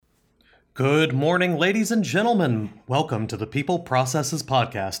Good morning, ladies and gentlemen. Welcome to the People Processes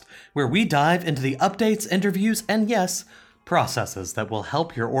Podcast, where we dive into the updates, interviews, and yes, processes that will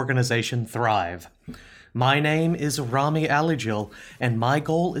help your organization thrive. My name is Rami Alijil, and my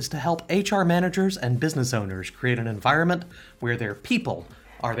goal is to help HR managers and business owners create an environment where their people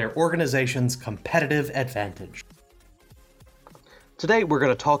are their organization's competitive advantage. Today we're going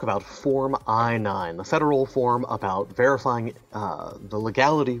to talk about Form I-9, the federal form about verifying the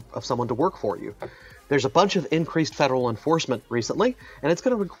legality of someone to work for you. There's a bunch of increased federal enforcement recently, and it's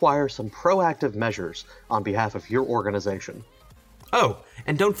going to require some proactive measures on behalf of your organization. Oh,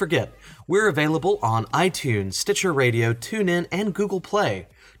 and don't forget, we're available on iTunes, Stitcher Radio, TuneIn, and Google Play.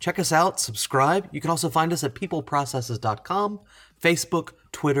 Check us out, subscribe. You can also find us at peopleprocesses.com, Facebook,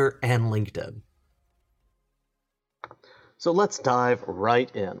 Twitter, and LinkedIn. So let's dive right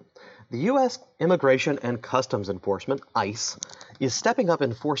in. The U.S. Immigration and Customs Enforcement, ICE, is stepping up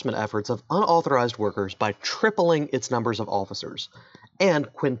enforcement efforts of unauthorized workers by tripling its numbers of officers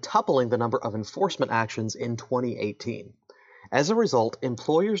and quintupling the number of enforcement actions in 2018. As a result,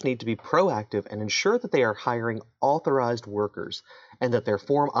 employers need to be proactive and ensure that they are hiring authorized workers and that their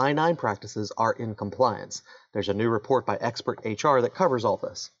Form I-9 practices are in compliance. There's a new report by Expert HR that covers all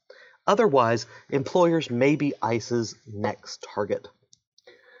this. Otherwise, employers may be ICE's next target.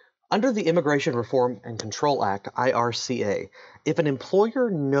 Under the Immigration Reform and Control Act, IRCA, if an employer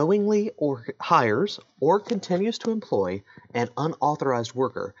knowingly hires or continues to employ an unauthorized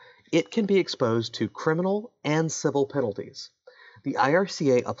worker, it can be exposed to criminal and civil penalties. The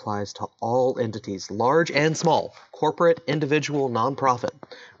IRCA applies to all entities, large and small, corporate, individual, nonprofit,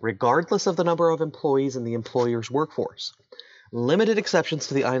 regardless of the number of employees in the employer's workforce. Limited exceptions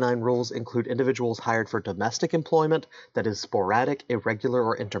to the I-9 rules include individuals hired for domestic employment that is sporadic, irregular,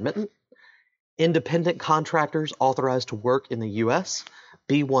 or intermittent, independent contractors authorized to work in the U.S.,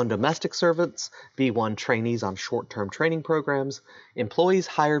 B-1 domestic servants, B-1 trainees on short-term training programs, employees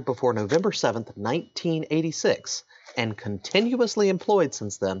hired before November 7, 1986, and continuously employed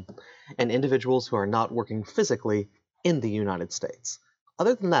since then, and individuals who are not working physically in the United States.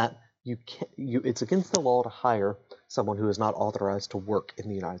 Other than that, it's against the law to hire someone who is not authorized to work in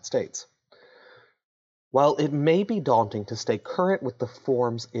the United States. While it may be daunting to stay current with the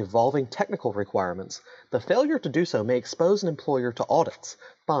form's evolving technical requirements, the failure to do so may expose an employer to audits,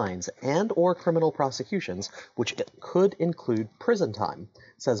 fines, and/or criminal prosecutions, which could include prison time,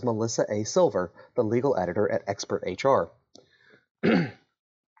 says Melissa A. Silver, the legal editor at Expert HR.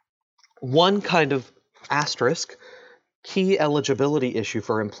 One kind of asterisk key eligibility issue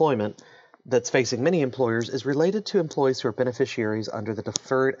for employment that's facing many employers is related to employees who are beneficiaries under the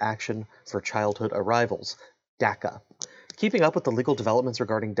Deferred Action for Childhood Arrivals, DACA. Keeping up with the legal developments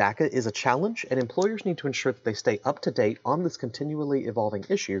regarding DACA is a challenge, and employers need to ensure that they stay up to date on this continually evolving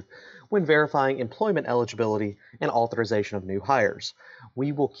issue when verifying employment eligibility and authorization of new hires.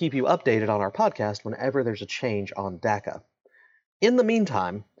 We will keep you updated on our podcast whenever there's a change on DACA. In the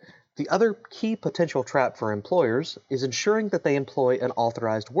meantime, the other key potential trap for employers is ensuring that they employ an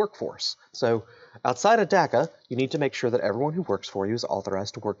authorized workforce. So, outside of DACA, you need to make sure that everyone who works for you is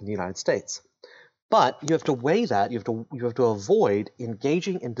authorized to work in the United States. But you have to weigh that, you have to avoid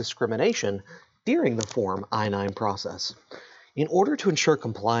engaging in discrimination during the Form I-9 process. In order to ensure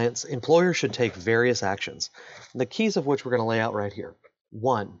compliance, employers should take various actions, the keys of which we're going to lay out right here.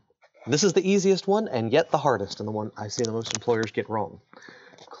 1. This is the easiest one, and yet the hardest, and the one I see the most employers get wrong.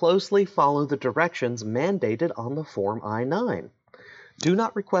 Closely follow the directions mandated on the Form I-9. Do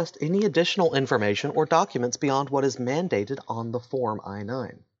not request any additional information or documents beyond what is mandated on the Form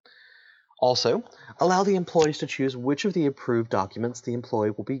I-9. Also, allow the employees to choose which of the approved documents the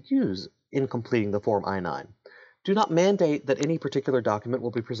employee will be used in completing the Form I-9. Do not mandate that any particular document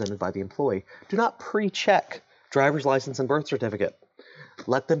will be presented by the employee. Do not pre-check driver's license and birth certificate.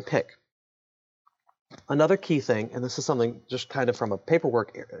 Let them pick. Another key thing, and this is something just kind of from a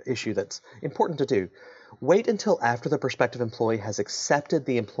paperwork issue that's important to do, wait until after the prospective employee has accepted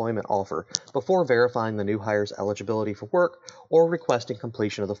the employment offer before verifying the new hire's eligibility for work or requesting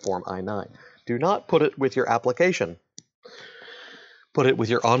completion of the Form I-9. Do not put it with your application. Put it with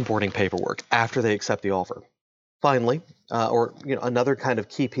your onboarding paperwork after they accept the offer. Finally, another kind of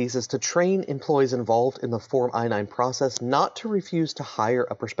key piece is to train employees involved in the Form I-9 process not to refuse to hire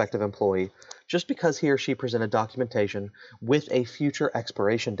a prospective employee just because he or she presented documentation with a future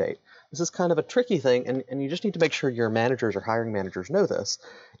expiration date. This is kind of a tricky thing, and you just need to make sure your managers or hiring managers know this.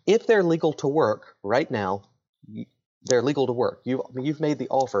 If they're legal to work right now, they're legal to work. You've made the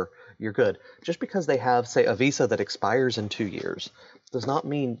offer, you're good. Just because they have, say, a visa that expires in 2 years does not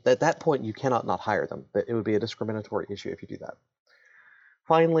mean that at that point you cannot not hire them. That it would be a discriminatory issue if you do that.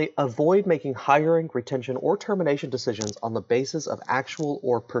 Finally, avoid making hiring, retention, or termination decisions on the basis of actual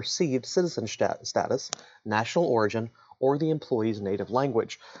or perceived citizen status, national origin, or the employee's native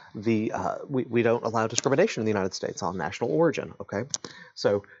language. We don't allow discrimination in the United States on national origin, okay?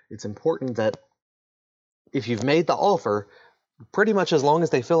 So it's important that if you've made the offer, pretty much as long as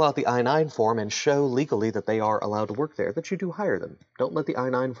they fill out the I-9 form and show legally that they are allowed to work there, that you do hire them. Don't let the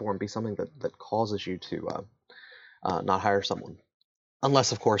I-9 form be something that causes you to not hire someone.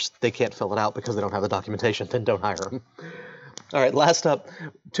 Unless, of course, they can't fill it out because they don't have the documentation, then don't hire them. All right, last up,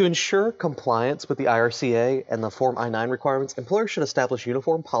 to ensure compliance with the IRCA and the Form I-9 requirements, employers should establish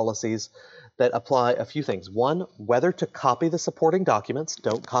uniform policies that apply a few things. One, whether to copy the supporting documents.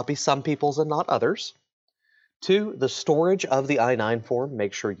 Don't copy some people's and not others. Two, the storage of the I-9 form.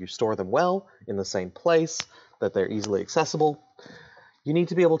 Make sure you store them well in the same place, that they're easily accessible. You need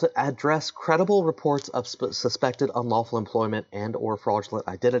to be able to address credible reports of suspected unlawful employment and or fraudulent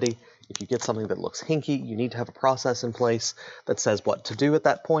identity. If you get something that looks hinky, you need to have a process in place that says what to do at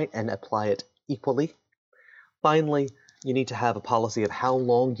that point and apply it equally. Finally, you need to have a policy of how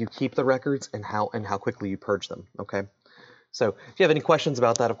long you keep the records and how quickly you purge them, okay? So if you have any questions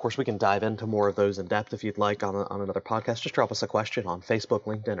about that, of course, we can dive into more of those in depth if you'd like on another podcast. Just drop us a question on Facebook,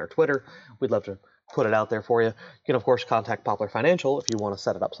 LinkedIn, or Twitter. We'd love to put it out there for you. You can, of course, contact Poplar Financial if you want to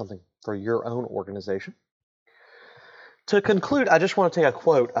set it up something for your own organization. To conclude, I just want to take a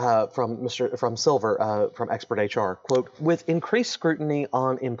quote from Silver from Expert HR. Quote, with increased scrutiny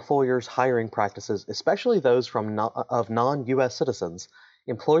on employers' hiring practices, especially those of non-U.S. citizens,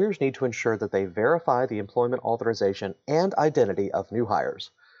 employers need to ensure that they verify the employment authorization and identity of new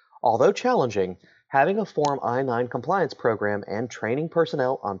hires. Although challenging, having a Form I-9 compliance program and training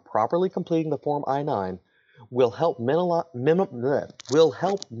personnel on properly completing the Form I-9 will help minimize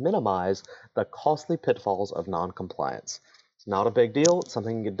the costly pitfalls of non-compliance. It's not a big deal. It's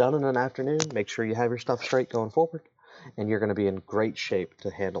something you get done in an afternoon. Make sure you have your stuff straight going forward, and you're going to be in great shape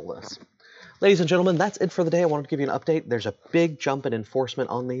to handle this. Ladies and gentlemen, that's it for the day. I wanted to give you an update. There's a big jump in enforcement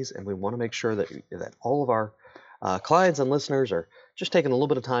on these, and we want to make sure that all of our clients and listeners are just taking a little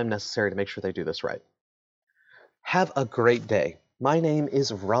bit of time necessary to make sure they do this right. Have a great day. My name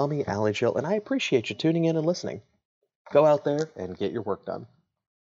is Rami Alijil, and I appreciate you tuning in and listening. Go out there and get your work done.